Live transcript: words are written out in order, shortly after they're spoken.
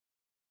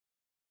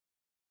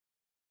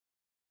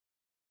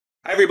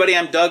Hi everybody,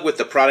 I'm Doug with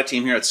the product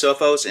team here at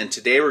Sophos, and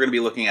today we're going to be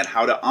looking at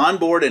how to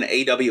onboard an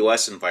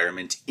AWS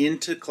environment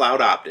into Cloud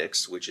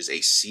Optix, which is a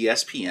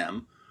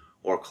CSPM,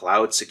 or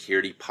Cloud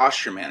Security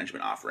Posture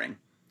Management offering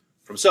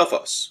from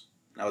Sophos.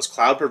 Now, as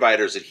cloud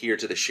providers adhere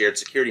to the shared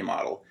security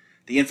model,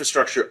 the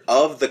infrastructure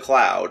of the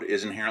cloud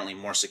is inherently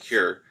more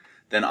secure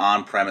than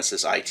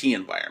on-premises IT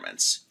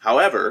environments.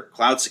 However,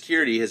 cloud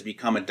security has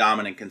become a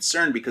dominant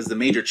concern because the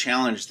major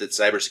challenge that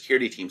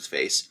cybersecurity teams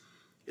face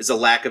is a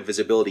lack of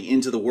visibility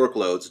into the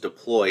workloads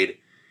deployed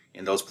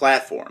in those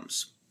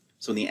platforms.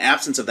 So in the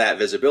absence of that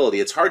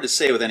visibility, it's hard to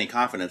say with any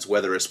confidence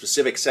whether a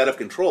specific set of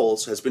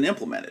controls has been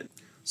implemented.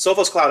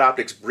 Sophos Cloud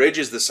Optix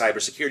bridges the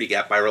cybersecurity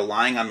gap by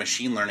relying on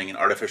machine learning and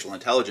artificial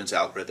intelligence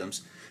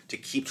algorithms to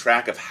keep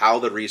track of how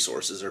the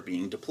resources are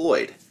being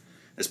deployed.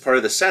 As part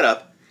of the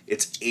setup,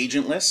 it's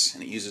agentless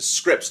and it uses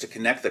scripts to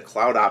connect the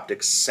Cloud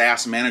Optix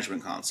SaaS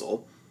management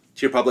console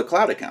to your public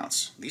cloud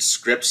accounts. These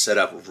scripts set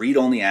up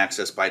read-only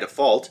access by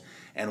default,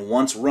 and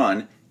once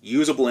run,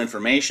 usable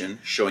information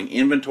showing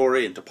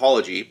inventory and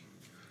topology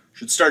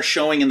should start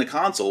showing in the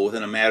console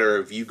within a matter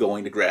of you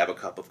going to grab a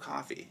cup of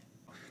coffee.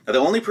 Now, the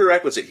only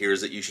prerequisite here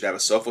is that you should have a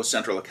Sophos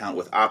Central account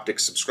with Optix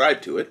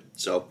subscribed to it.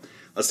 So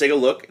let's take a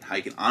look at how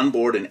you can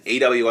onboard an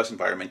AWS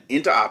environment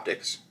into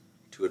Optix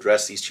to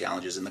address these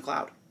challenges in the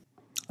cloud.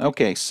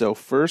 Okay, so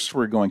first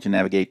we're going to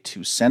navigate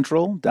to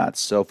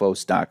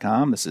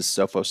central.sophos.com. This is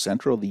Sophos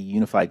Central, the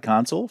unified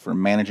console for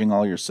managing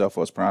all your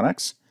Sophos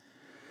products.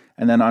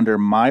 And then under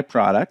My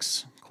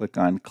Products, click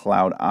on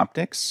Cloud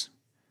Optix.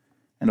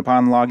 And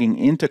upon logging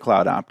into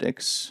Cloud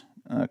Optix,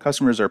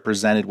 customers are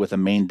presented with a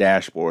main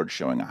dashboard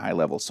showing a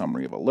high-level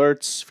summary of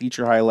alerts,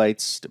 feature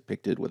highlights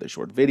depicted with a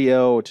short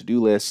video, a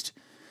to-do list,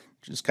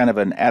 just kind of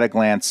an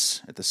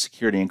at-a-glance at the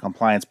security and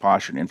compliance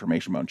posture and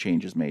information about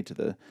changes made to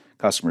the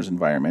customer's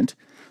environment.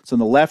 So in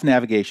the left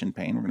navigation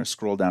pane, we're going to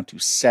scroll down to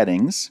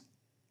Settings,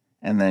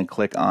 and then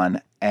click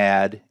on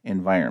Add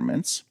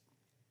Environments.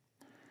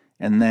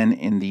 And then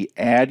in the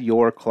Add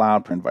Your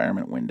Cloud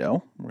Environment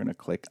window, we're going to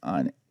click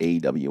on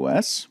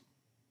AWS.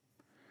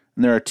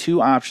 And there are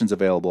two options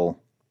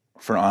available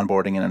for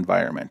onboarding an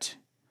environment.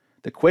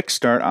 The Quick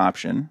Start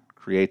option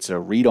creates a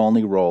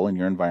read-only role in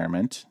your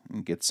environment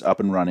and gets up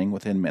and running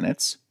within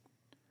minutes.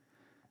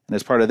 And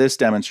as part of this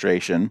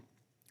demonstration,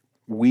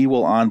 we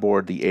will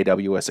onboard the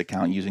AWS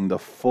account using the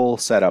full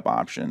setup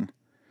option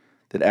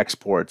that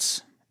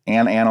exports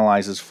and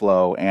analyzes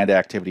flow and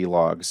activity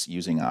logs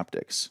using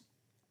Optix.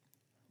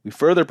 We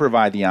further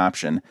provide the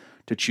option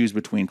to choose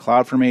between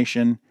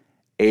CloudFormation,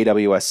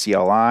 AWS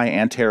CLI,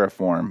 and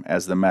Terraform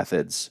as the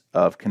methods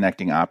of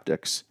connecting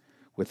Optix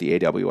with the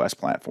AWS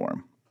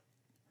platform.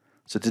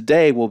 So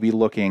today we'll be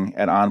looking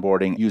at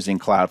onboarding using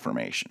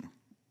CloudFormation.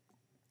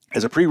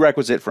 As a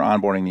prerequisite for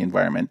onboarding the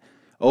environment,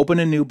 open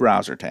a new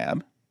browser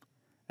tab,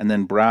 and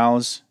then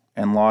browse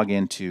and log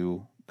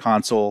into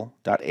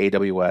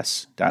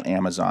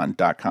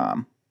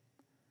console.aws.amazon.com.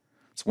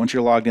 So once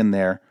you're logged in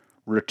there,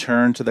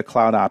 return to the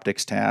Cloud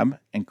Optix tab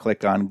and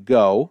click on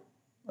Go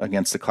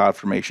against the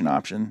CloudFormation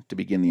option to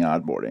begin the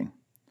onboarding.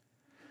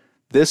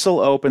 This will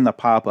open the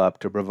pop-up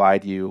to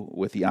provide you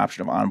with the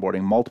option of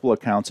onboarding multiple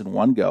accounts in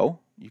one go.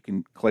 You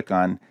can click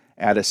on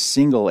Add a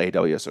single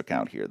AWS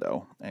account here,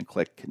 though, and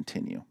click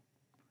Continue.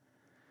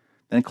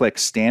 Then click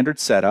Standard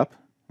Setup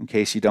in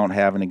case you don't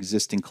have an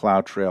existing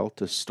CloudTrail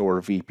to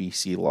store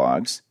VPC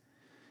logs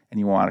and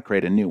you want to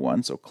create a new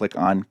one, so click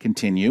on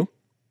Continue.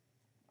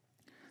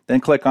 Then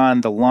click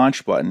on the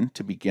Launch button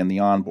to begin the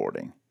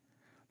onboarding.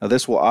 Now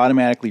this will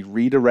automatically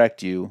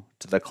redirect you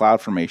to the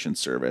CloudFormation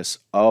service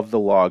of the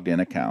logged in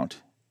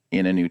account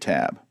in a new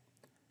tab.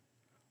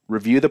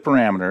 Review the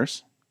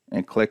parameters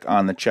and click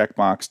on the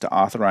checkbox to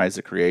authorize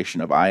the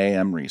creation of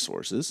IAM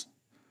resources.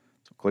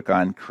 So click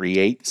on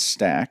Create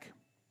Stack.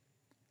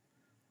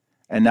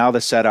 And now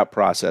the setup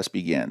process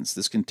begins.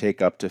 This can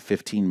take up to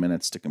 15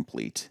 minutes to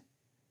complete.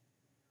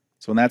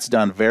 So when that's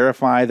done,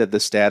 verify that the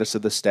status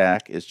of the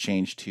stack is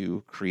changed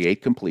to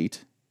Create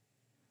Complete.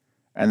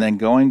 And then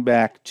going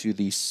back to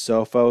the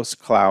Sophos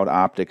Cloud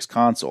Optix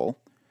console,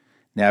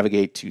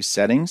 navigate to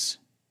Settings,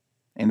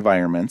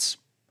 Environments,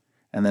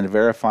 and then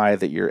verify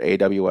that your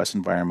AWS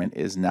environment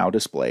is now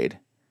displayed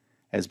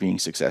as being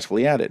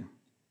successfully added.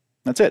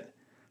 That's it.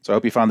 So I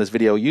hope you found this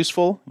video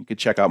useful. You can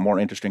check out more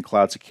interesting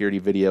cloud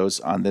security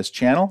videos on this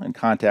channel and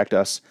contact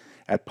us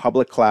at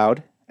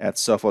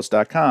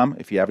publiccloud@sophos.com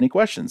if you have any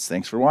questions.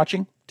 Thanks for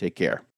watching. Take care.